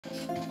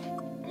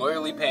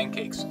Loyally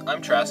Pancakes,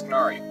 I'm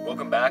Trascanari.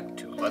 Welcome back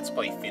to Let's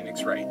Play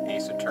Phoenix Wright,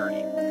 Ace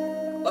Attorney.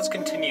 Let's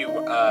continue,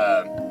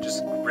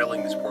 just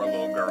grilling this poor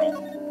little girl.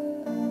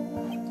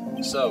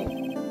 So,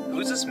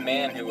 who's this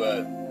man who,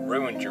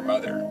 ruined your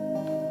mother?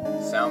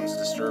 Sounds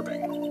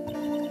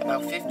disturbing.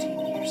 About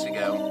 15 years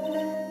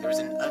ago, there was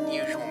an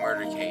unusual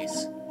murder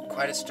case.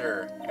 Quite a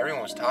stir.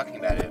 Everyone was talking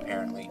about it,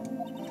 apparently.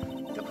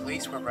 The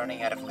police were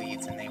running out of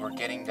leads and they were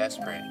getting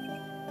desperate.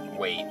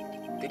 Wait,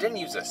 they didn't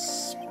use a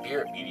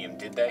spirit medium,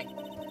 did they?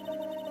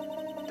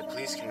 The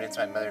police convinced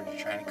my mother to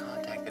try and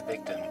contact the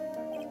victim.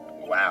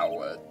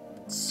 Wow,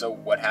 so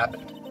what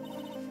happened?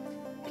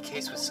 The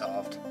case was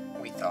solved,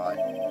 we thought.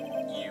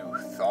 You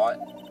thought?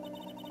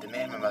 The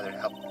man my mother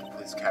helped the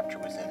police capture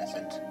was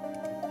innocent.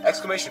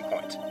 Exclamation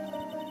point!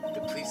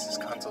 The police's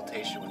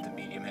consultation with the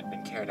medium had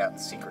been carried out in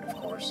secret, of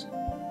course.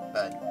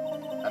 But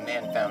a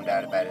man found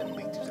out about it and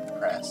leaked it to the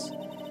press.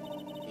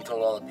 He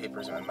told all the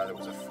papers that my mother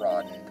was a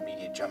fraud, and the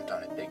media jumped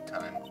on it big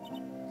time.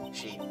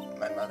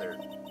 My mother,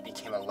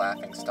 became a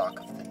laughingstock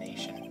of the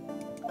nation.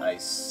 I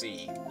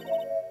see.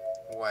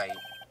 White.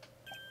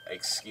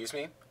 Excuse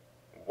me?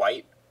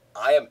 White?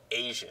 I am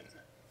Asian.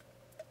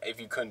 If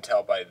you couldn't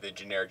tell by the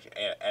generic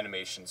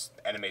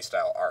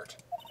anime-style art.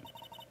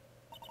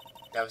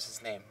 That was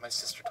his name. My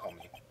sister told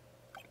me.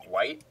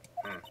 White?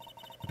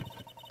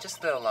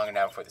 Just a little longer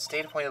now before the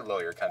state-appointed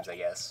lawyer comes, I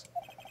guess.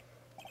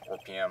 4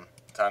 p.m.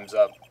 Time's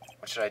up.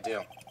 What should I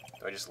do?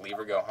 Do I just leave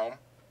or go home?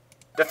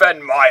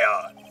 Defend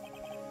Maya!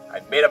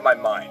 I've made up my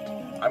mind.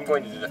 I'm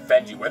going to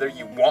defend you whether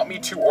you want me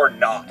to or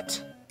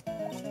not.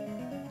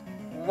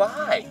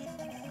 Why?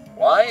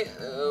 Why?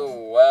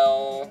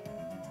 Well...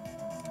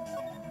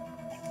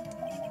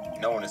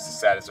 No one is as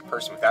sad as a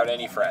person without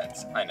any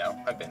friends. I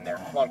know. I've been there.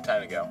 A long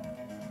time ago.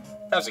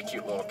 That was a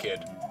cute little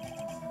kid.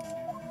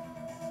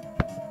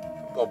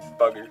 Little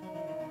bugger.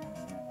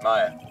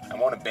 Maya, I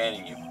won't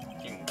abandon you.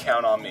 You can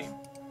count on me.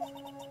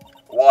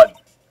 1.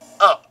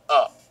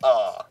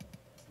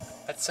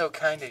 That's so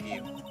kind of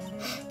you.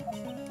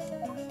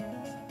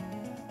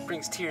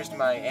 Brings tears to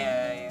my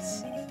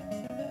eyes.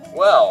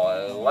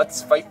 Well,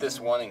 let's fight this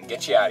one and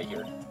get you out of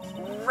here.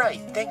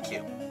 Right, thank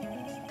you.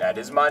 That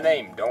is my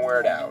name. Don't wear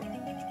it out.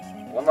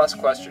 One last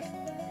question.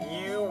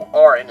 You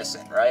are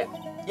innocent, right?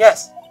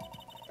 Yes.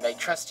 And I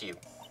trust you.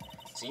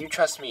 So you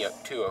trust me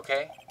too,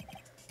 okay?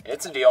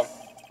 It's a deal.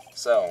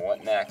 So,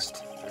 what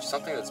next? There's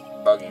something that's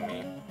bugging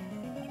me.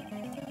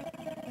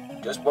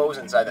 Just what was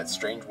inside that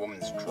strange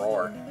woman's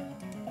drawer?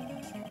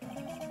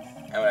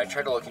 And when I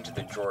tried to look into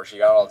the drawer, she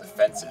got all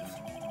defensive.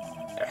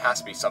 There has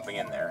to be something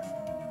in there.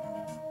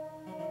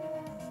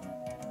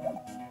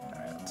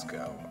 Alright, let's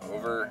go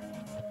over.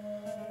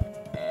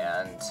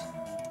 And,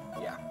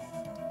 yeah.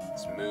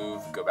 Let's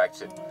move, go back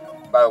to...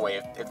 By the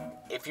way,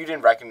 if you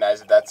didn't recognize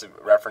that that's a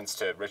reference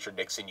to Richard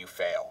Nixon, you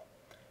fail.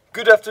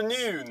 Good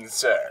afternoon,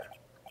 sir.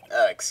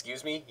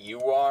 Excuse me,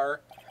 you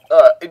are?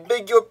 I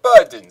beg your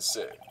pardon,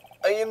 sir.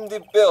 I am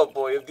the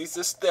bellboy of this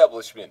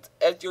establishment.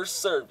 At your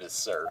service,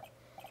 sir.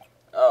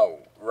 Oh,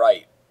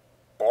 right.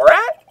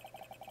 Borat?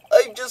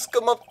 I've just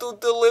come up to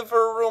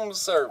deliver room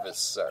service,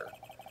 sir.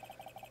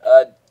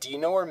 Do you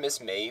know where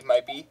Miss May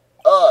might be?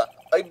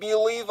 I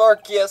believe our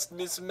guest,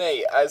 Miss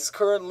May, is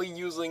currently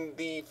using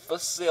the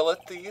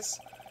facilities.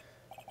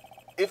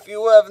 If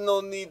you have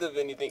no need of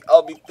anything,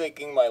 I'll be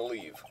taking my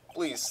leave.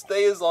 Please,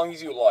 stay as long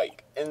as you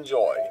like.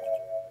 Enjoy.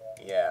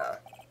 Yeah.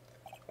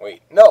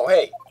 Wait, no,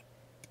 hey!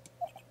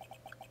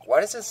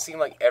 Why does it seem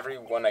like every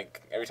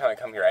time I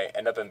come here, I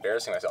end up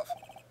embarrassing myself?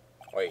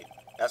 Wait,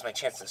 now's my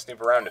chance to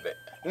snoop around a bit.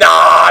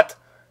 Not!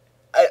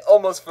 I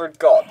almost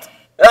forgot.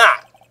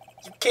 Ah!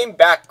 You came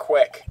back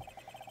quick.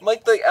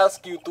 Might I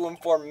ask you to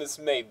inform Miss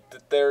May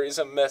that there is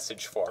a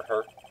message for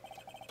her?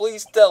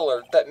 Please tell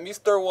her that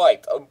Mr.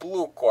 White of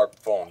Blue Corp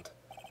phoned.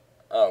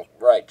 Oh,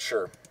 right,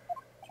 sure.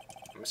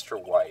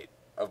 Mr. White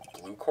of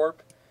Blue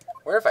Corp?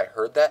 Where have I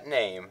heard that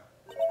name?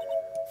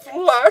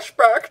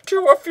 Flashback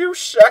to a few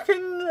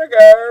seconds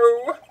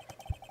ago.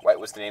 White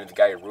was the name of the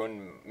guy who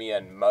ruined me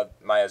and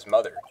Maya's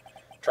mother.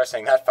 Try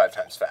saying that 5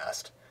 times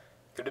fast.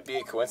 Could it be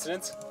a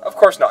coincidence? Of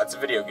course not, it's a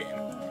video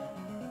game.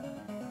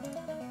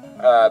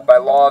 By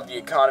law of the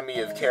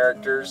economy of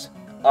characters,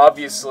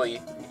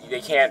 obviously,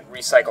 they can't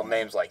recycle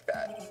names like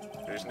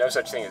that. There's no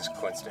such thing as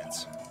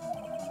coincidence.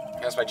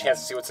 Now's my chance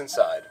to see what's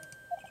inside.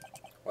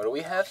 What do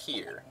we have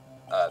here?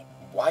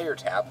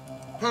 Wiretap?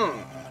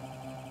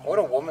 What would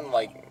a woman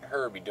like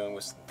her be doing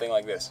with a thing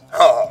like this?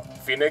 Oh,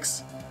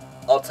 Phoenix,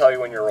 I'll tell you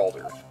when you're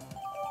older.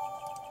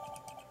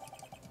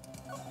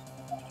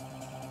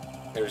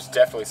 There's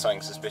definitely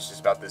something suspicious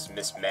about this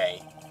Miss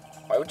May.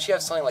 Why would she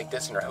have something like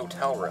this in her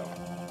hotel room?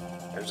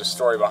 There's a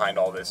story behind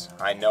all this.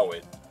 I know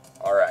it.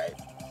 Alright.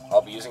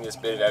 I'll be using this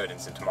bit of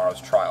evidence in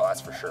tomorrow's trial, that's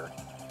for sure.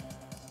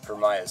 For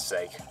Maya's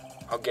sake.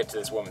 I'll get to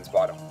this woman's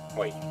bottom.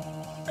 Wait.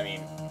 I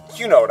mean,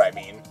 you know what I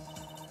mean.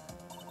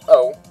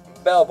 Oh,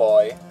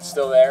 bellboy.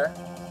 Still there?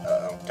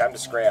 Uh-oh. Time to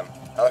scram.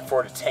 I look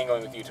forward to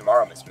tangling with you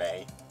tomorrow, Miss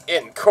May.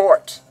 In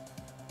court!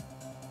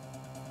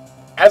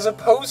 As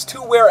opposed to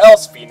where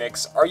else,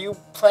 Phoenix? Are you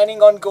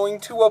planning on going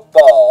to a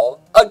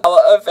ball? A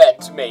gala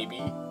maybe.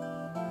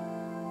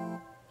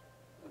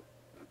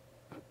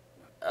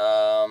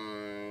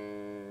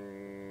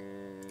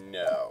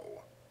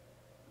 No.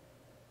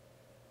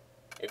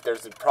 If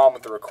there's a problem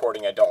with the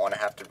recording, I don't want to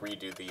have to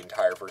redo the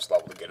entire first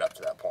level to get up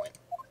to that point.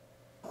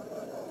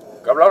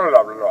 Blah, blah,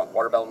 blah, blah, blah.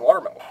 Watermelon,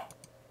 watermelon.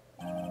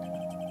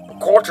 The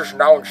court is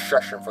now in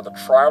session for the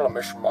trial of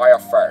Miss Maya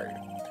Fay.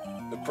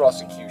 The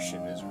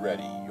prosecution is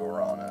ready,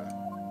 Your Honor.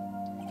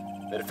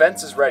 The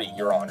defense is ready,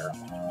 Your Honor.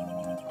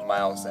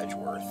 Miles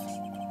Edgeworth.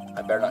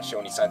 I better not show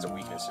any signs of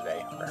weakness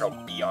today, or he'll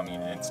be on me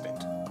in an instant.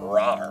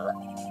 Rawr.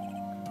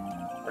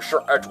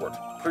 Mr. Edgeworth,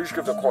 please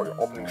give the court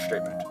your opening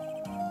statement.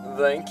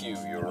 Thank you,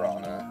 Your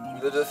Honor.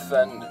 The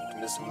defendant,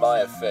 Miss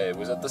Maya Fay,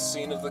 was at the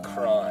scene of the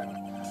crime.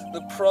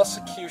 The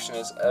prosecution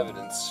has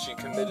evidence she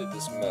committed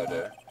this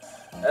murder,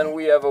 and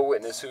we have a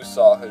witness who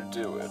saw her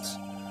do it.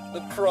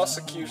 The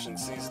prosecution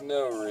sees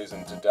no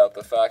reason to doubt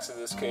the facts of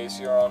this case,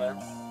 Your Honor.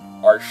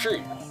 I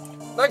see.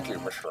 Thank you,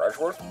 Mr.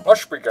 Edgeworth.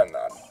 Let's begin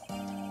then.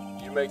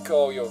 You may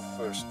call your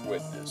first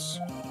witness.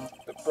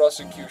 The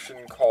prosecution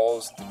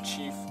calls the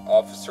chief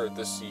officer at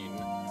the scene,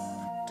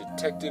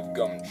 Detective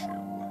Gumshoe.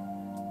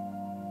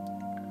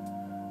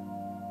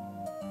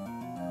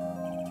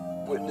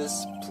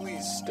 Witness,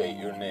 please state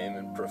your name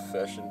and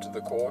profession to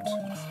the court.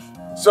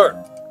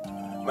 Sir,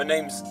 my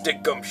name's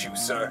Dick Gumshoe,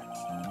 sir.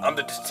 I'm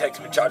the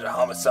detective in charge of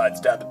homicides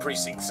down the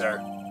precinct,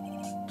 sir.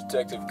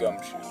 Detective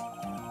Gumshoe,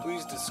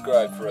 please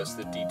describe for us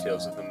the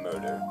details of the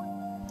murder.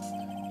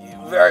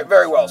 Very,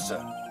 very well,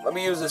 sir. Let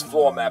me use this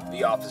floor map of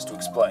the office to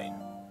explain.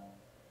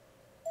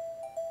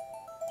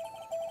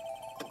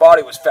 The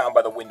body was found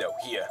by the window,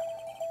 here.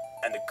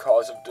 And the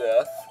cause of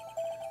death?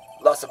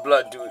 Loss of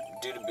blood due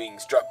to being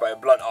struck by a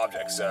blunt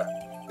object, sir.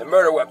 The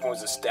murder weapon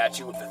was a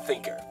statue of the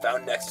Thinker,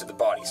 found next to the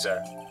body,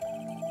 sir.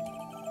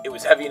 It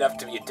was heavy enough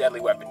to be a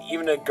deadly weapon,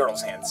 even in a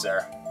girl's hand,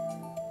 sir.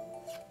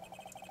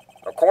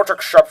 The court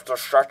accepts the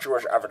statue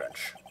as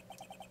evidence.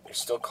 You're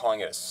still calling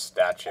it a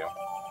statue.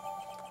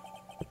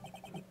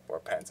 4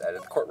 pence added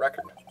to the court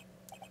record.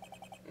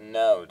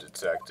 No,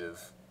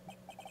 detective.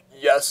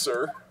 Yes,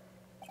 sir.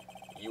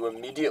 You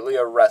immediately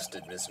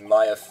arrested Miss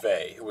Maya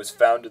Fay, who was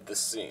found at the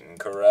scene,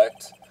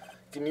 correct?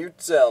 Can you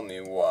tell me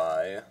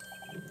why?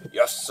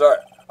 Yes,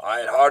 sir.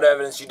 I had hard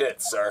evidence you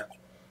did, sir.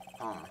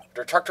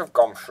 Detective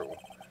Gumshoe,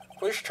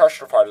 please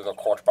testify to the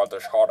court about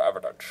this hard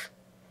evidence.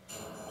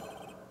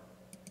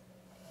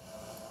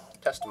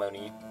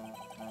 Testimony.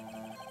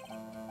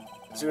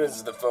 As soon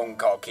as the phone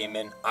call came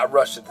in, I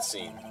rushed to the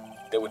scene.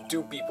 There were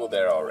 2 people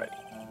there already.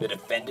 The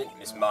defendant,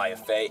 Miss Maya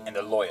Fay, and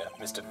the lawyer,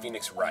 Mr.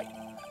 Phoenix Wright.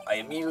 I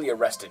immediately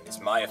arrested Miss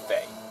Maya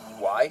Fay.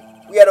 Why?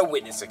 We had a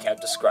witness account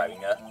describing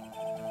her.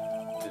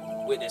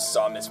 The witness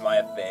saw Miss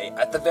Maya Fay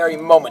at the very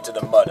moment of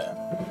the murder.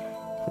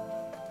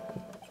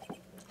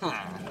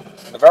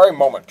 The very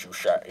moment, you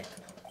say?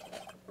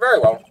 Very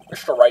well.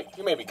 Mr. Wright,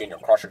 you may begin your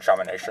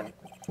cross-examination.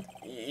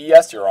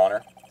 Yes, Your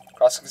Honor.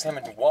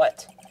 Cross-examine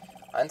what?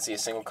 I didn't see a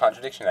single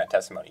contradiction in that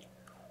testimony.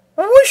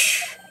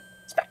 Whoosh!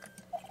 Smack.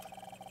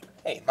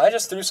 Hey, Maya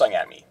just threw something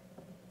at me.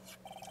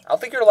 I don't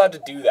think you're allowed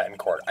to do that in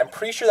court. I'm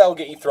pretty sure that will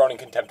get you thrown in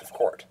contempt of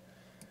court.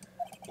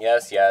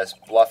 Yes, yes.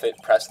 Bluff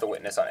it. Press the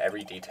witness on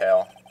every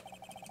detail.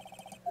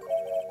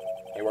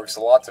 It works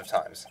lots of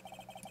times.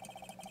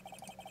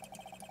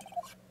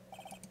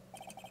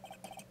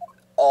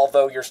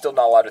 Although you're still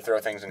not allowed to throw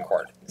things in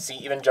court. See,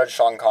 even Judge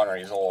Sean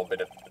Connery is a little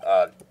bit,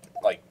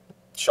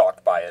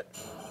 shocked by it.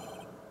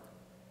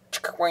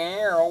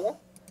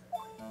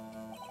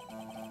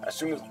 As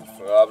soon as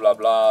blah, blah,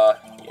 blah.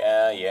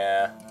 Yeah,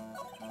 yeah.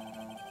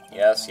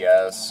 Yes,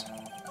 yes.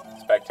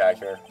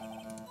 Spectacular.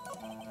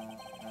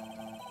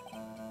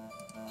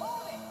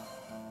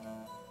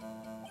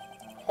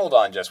 Hold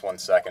on just 1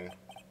 second.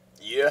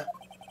 Yeah?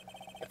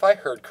 If I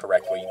heard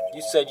correctly,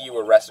 you said you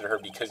arrested her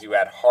because you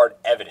had hard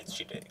evidence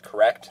she did it,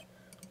 correct?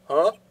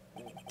 Huh?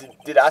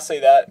 Did I say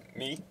that?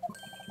 Me?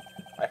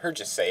 I heard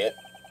you say it.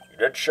 You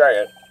did say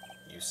it.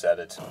 You said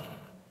it.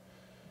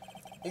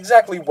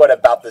 Exactly what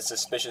about the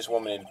suspicious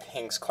woman in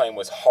pink's claim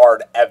was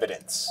hard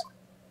evidence?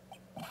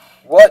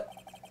 What?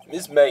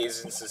 Miss May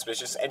isn't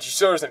suspicious, and she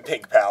sure isn't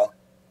pink, pal.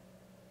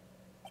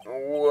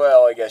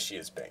 Well, I guess she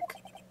is pink.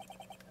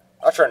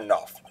 That's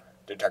enough,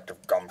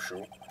 Detective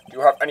Gumshoe. Do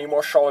you have any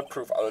more solid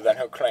proof other than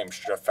her claim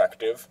she's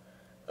effective?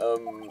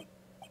 I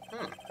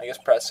guess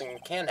pressing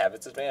can have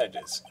its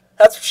advantages.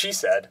 That's what she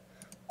said.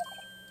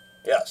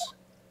 Yes.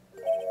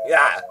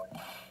 Yeah.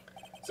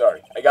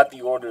 Sorry, I got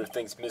the order of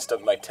things mixed up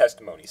in my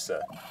testimony,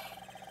 sir.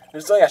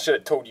 There's something I should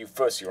have told you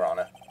first, Your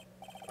Honor.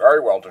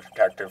 Very well,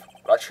 Detective.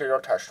 Let's hear your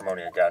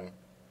testimony again.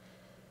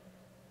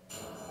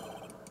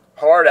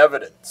 Hard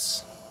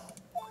evidence.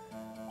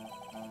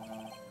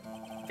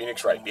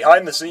 Phoenix Wright,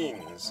 behind the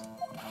scenes.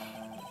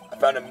 I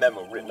found a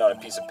memo written on a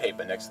piece of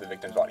paper next to the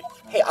victim's body.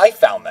 Hey, I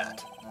found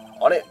that.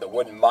 On it, the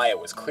word Maya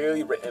was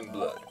clearly written in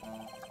blood.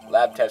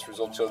 Lab test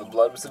results show the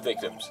blood was the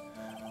victim's.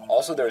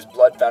 Also, there was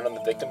blood found on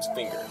the victim's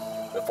finger.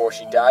 Before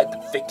she died,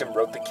 the victim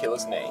wrote the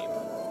killer's name.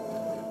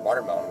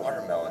 Watermelon,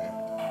 watermelon.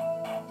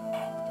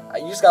 I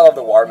You just gotta love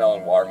the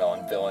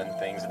watermelon villain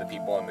things of the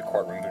people in the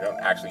courtroom who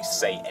don't actually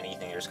say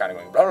anything. They're just kind of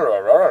going blah,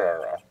 blah,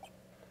 blah,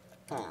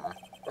 blah, blah.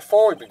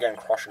 Before we begin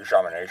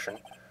cross-examination,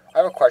 I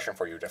have a question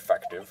for you,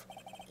 defective.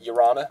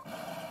 Your Honor,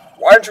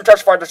 why didn't you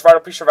testify this vital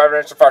piece of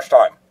evidence the first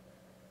time?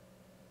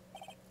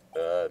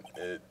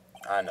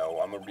 I know,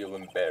 I'm a real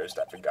embarrassed.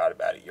 I forgot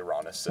about it, Your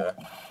Honor, sir.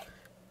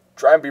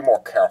 Try and be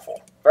more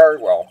careful. Very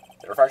well.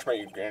 The defense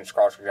may begin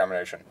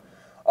cross-examination.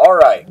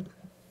 Alright.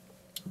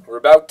 We're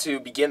about to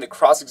begin the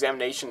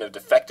cross-examination of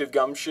defective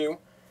Gumshoe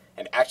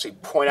and actually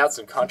point out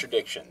some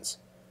contradictions.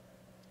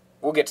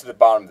 We'll get to the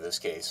bottom of this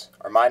case.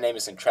 My name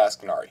isn't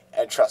Trasknari,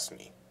 and trust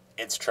me,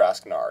 it's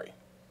Trasknari.